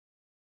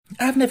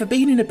I've never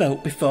been in a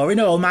boat before in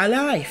all my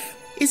life.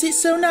 Is it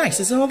so nice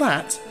as all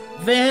that?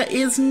 There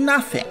is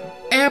nothing,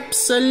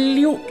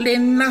 absolutely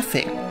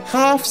nothing,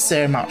 half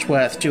so much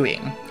worth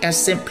doing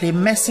as simply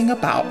messing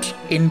about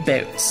in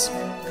boats.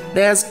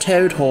 There's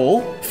Toad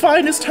Hall,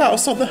 finest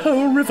house on the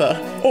whole river,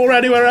 or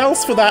anywhere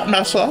else for that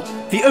matter.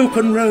 The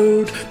open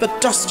road, the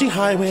dusty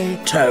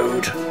highway.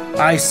 Toad.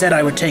 I said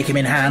I would take him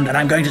in hand, and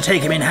I'm going to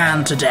take him in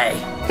hand today.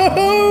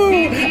 Ho-ho!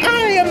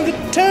 I am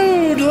the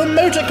Toad, the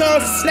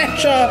motorcar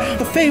snatcher,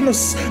 the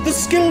famous, the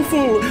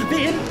skillful,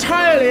 the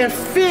entirely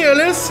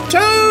fearless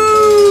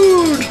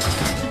Toad!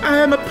 I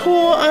am a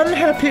poor,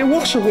 unhappy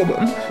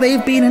washerwoman.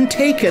 They've been and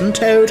taken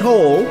Toad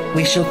Hall.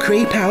 We shall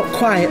creep out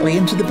quietly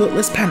into the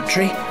butler's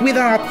pantry with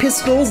our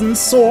pistols and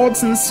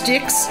swords and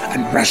sticks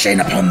and rush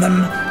in upon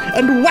them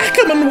and whack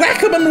 'em and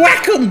whack 'em and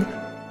whack 'em.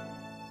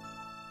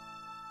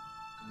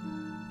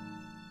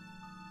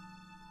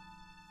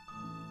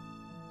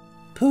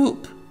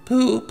 Poop,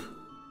 poop,